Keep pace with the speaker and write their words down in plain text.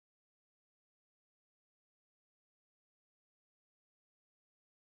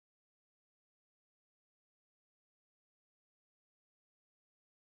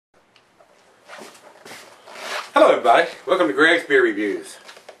Hello everybody, welcome to Greg's Beer Reviews.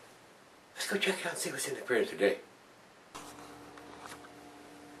 Let's go check out and see what's in the fridge today.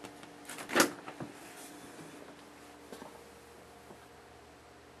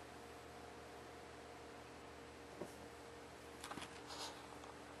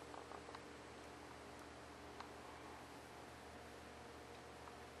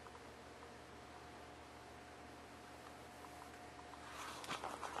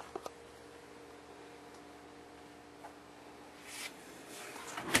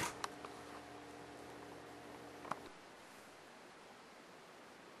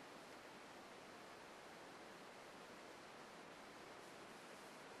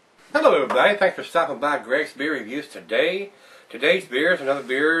 Hello everybody, thanks for stopping by Greg's Beer Reviews today. Today's beer is another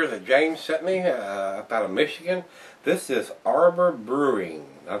beer that James sent me up out of Michigan. This is Arbor Brewing.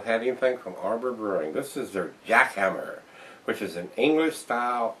 I've had anything from Arbor Brewing. This is their Jackhammer, which is an English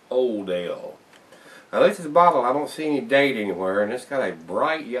style old ale. Now this is a bottle, I don't see any date anywhere, and it's got a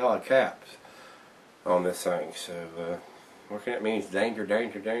bright yellow cap on this thing. So, working it means danger,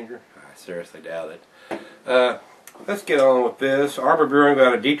 danger, danger. I seriously doubt it. Let's get on with this. Arbor Brewing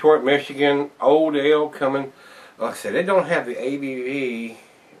out of Detroit, Michigan. Old ale coming. Like I said, they don't have the ABV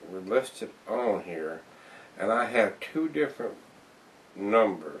listed on here. And I have two different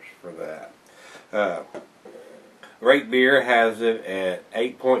numbers for that. Great Beer has it at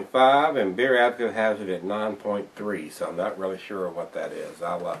 8.5 and Beer Advocate has it at 9.3. So I'm not really sure what that is.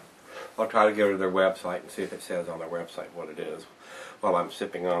 I'll try to go to their website and see if it says on their website what it is while I'm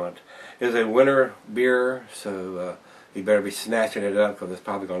sipping on it. It's a winter beer, so you better be snatching it up because it's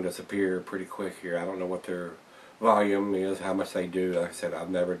probably going to disappear pretty quick here. I don't know what their volume is, how much they do. Like I said,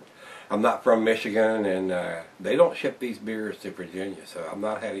 I'm not from Michigan, and they don't ship these beers to Virginia, so I've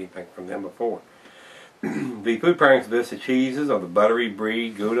not had anything from them before. The food pairings of this, the cheeses are the buttery brie,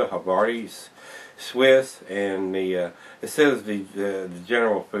 Gouda, Havarti, Swiss, and it says the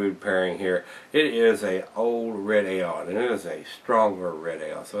general food pairing here. It is a old red ale, and it is a stronger red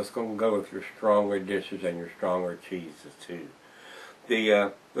ale, so it's going to go with your stronger dishes and your stronger cheeses too.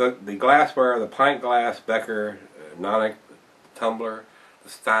 The glassware, the pint glass, Becker, Nonic tumbler, the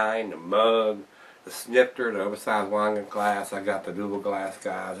Stein, the mug, the snifter, the oversized wine glass. I got the double glass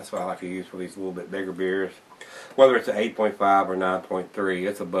guys. That's what I like to use for these little bit bigger beers. Whether it's an 8.5 or 9.3,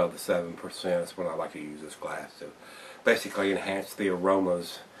 it's above the 7%. That's when I like to use this glass to basically enhance the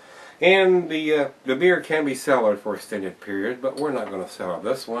aromas. And the beer can be cellared for extended periods, but we're not going to cellar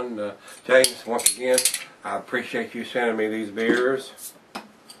this one. James, once again, I appreciate you sending me these beers.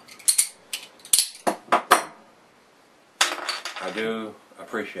 I do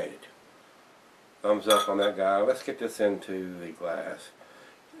appreciate it. Thumbs up on that guy. Let's get this into the glass.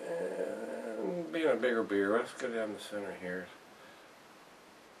 And being a bigger beer, let's go down the center here.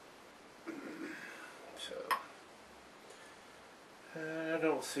 So, I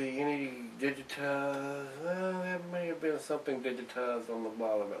don't see any digitized. Well, there may have been something digitized on the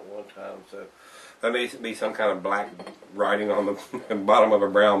bottom at one time. So, that may be some kind of black writing on the bottom of a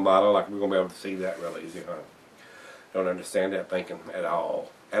brown bottle. Like we're going to be able to see that real easy, huh? Don't understand that thinking at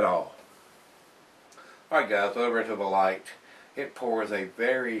all. At all. Alright guys, over into the light. It pours a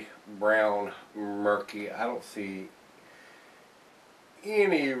very brown, murky, I don't see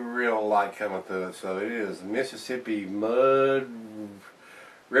any real light coming through it, so it is Mississippi mud,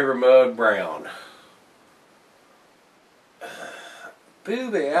 river mud brown.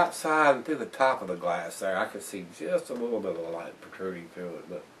 Through the outside and through the top of the glass there, I can see just a little bit of light protruding through it,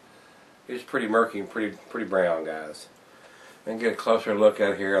 but it's pretty murky and pretty brown, guys. And get a closer look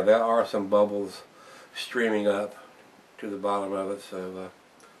at here. There are some bubbles streaming up to the bottom of it, so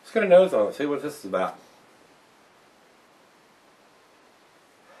let's get a nose on it, see what this is about.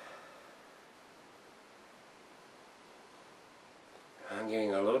 I'm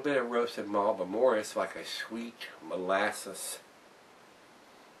getting a little bit of roasted malt, but more it's like a sweet molasses,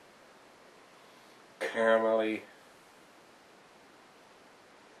 caramelly,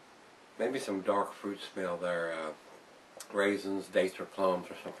 maybe some dark fruit smell there, raisins, dates, or plums,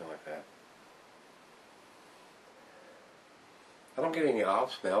 or something like that. I don't get any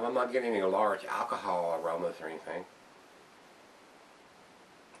off smell. I'm not getting any large alcohol aromas or anything.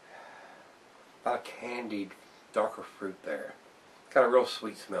 A lot of candied, darker fruit there. Got a real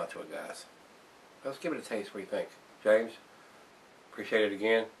sweet smell to it, guys. Let's give it a taste. What do you think? James? Appreciate it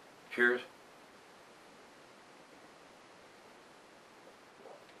again. Cheers.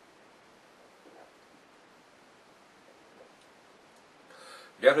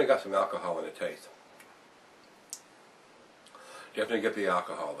 Definitely got some alcohol in the taste. Definitely get the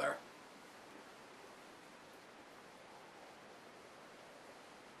alcohol there.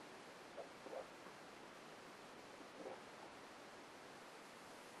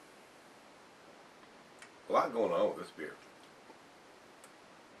 A lot going on with this beer.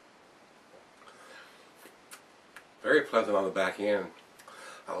 Very pleasant on the back end.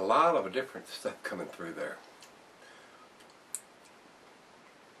 A lot of different stuff coming through there.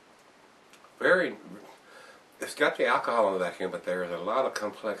 It's got the alcohol on the back end, but there's a lot of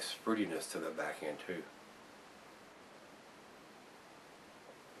complex fruitiness to the back end too.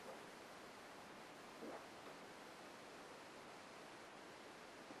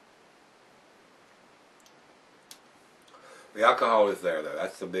 The alcohol is there though.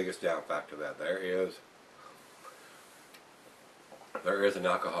 That's the biggest down factor of that. There is an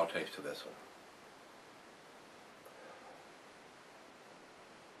alcohol taste to this one.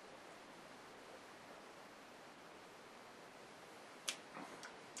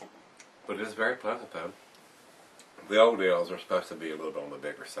 But it is very pleasant though. The old ales are supposed to be a little bit on the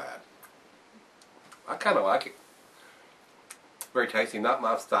bigger side. I kind of like it. Very tasty, not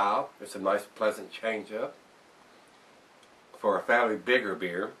my style. It's a nice pleasant change up for a fairly bigger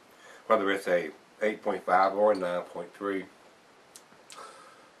beer, whether it's a 8.5 or a 9.3.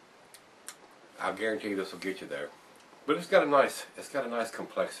 I guarantee you this will get you there. But it's got a nice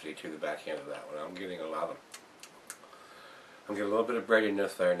complexity to the back end of that one. I'm getting a little bit of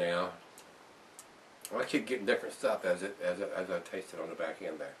breadiness there now. I keep getting different stuff as I taste it on the back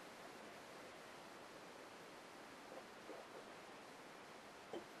end there.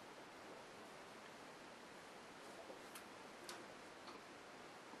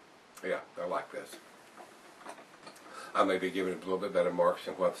 Yeah, I like this. I may be giving it a little bit better marks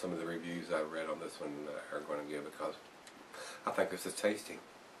than what some of the reviews I've read on this one are going to give, because I think this is tasty.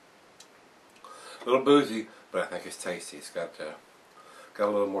 A little boozy, but I think it's tasty. It's got a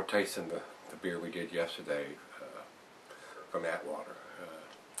little more taste than the beer we did yesterday from Atwater.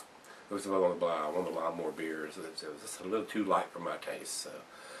 It was one of the lawnmower beers. It was just a little too light for my taste. So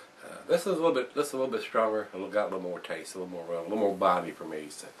this is a little bit stronger. Got a little more taste, a little more body for me.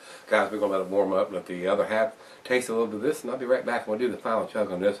 So, guys, we're gonna let it warm up and let the other half taste a little bit of this, and I'll be right back. We'll do the final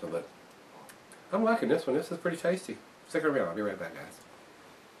chug on this one. But I'm liking this one. This is pretty tasty. Stick around. I'll be right back, guys.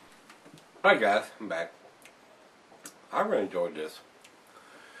 Alright, guys, I'm back. I really enjoyed this.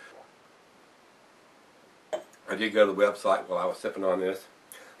 I did go to the website while I was sipping on this.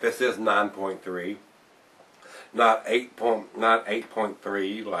 This is 9.3. Not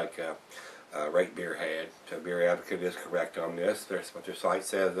 8.3 like Rate Beer had. So Beer Advocate is correct on this. That's what their site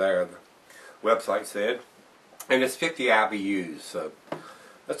says there. The website said. And it's 50 IBUs. So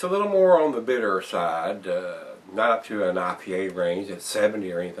that's a little more on the bitter side. Not up to an IPA range at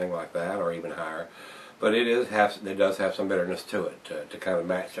 70 or anything like that, or even higher. But it does have some bitterness to it to kind of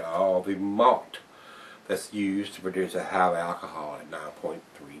match all the malt that's used to produce a high alcohol at 9.3%.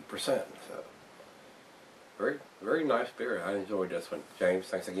 So very, very nice beer. I enjoyed this one. James,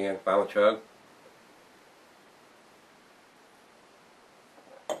 thanks again. Final chug.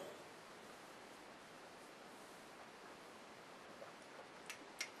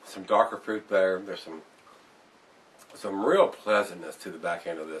 Some darker fruit there. There's some real pleasantness to the back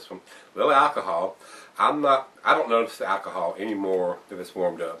end of this one. A little alcohol. I don't notice the alcohol anymore if it's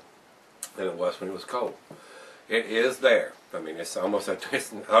warmed up than it was when it was cold. It is there. I mean, it's almost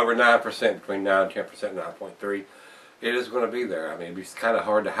it's over 9%, between 9 and 10%, 9.3. It is going to be there. I mean, it's kind of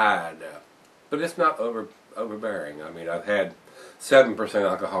hard to hide, but it's not overbearing. I mean, I've had 7%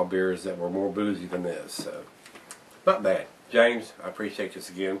 alcohol beers that were more boozy than this, so not bad. James, I appreciate this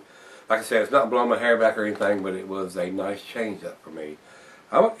again. Like I said, it's not blowing my hair back or anything, but it was a nice change up for me.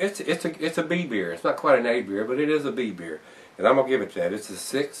 It's a B beer. It's not quite an A beer, but it is a B beer, and I'm gonna give it that. It's a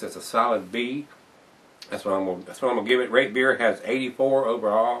 6. It's a solid B. That's what I'm gonna give it. Rate Beer has 84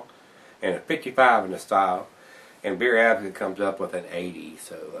 overall, and a 55 in the style, and Beer Advocate comes up with an 80.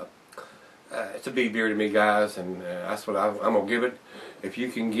 So it's a B beer to me, guys, and that's what I'm gonna give it. If you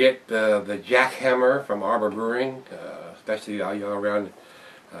can get the Jackhammer from Arbor Brewing, especially all y'all around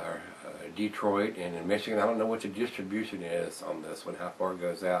Detroit and in Michigan. I don't know what the distribution is on this one, how far it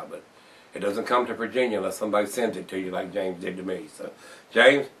goes out, but it doesn't come to Virginia unless somebody sends it to you like James did to me. So,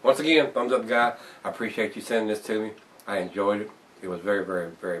 James, once again, thumbs up, guy. I appreciate you sending this to me. I enjoyed it. It was very, very,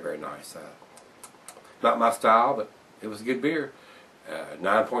 very, very nice. Not my style, but it was a good beer.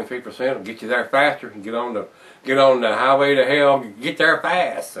 9.3% will get you there faster. And get on the highway to hell. Get there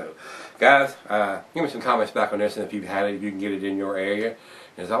fast. So, guys, give me some comments back on this, and if you've had it, if you can get it in your area.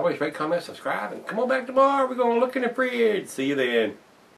 And as always, rate, comment, subscribe, and come on back tomorrow. We're going to look in the fridge. See you then.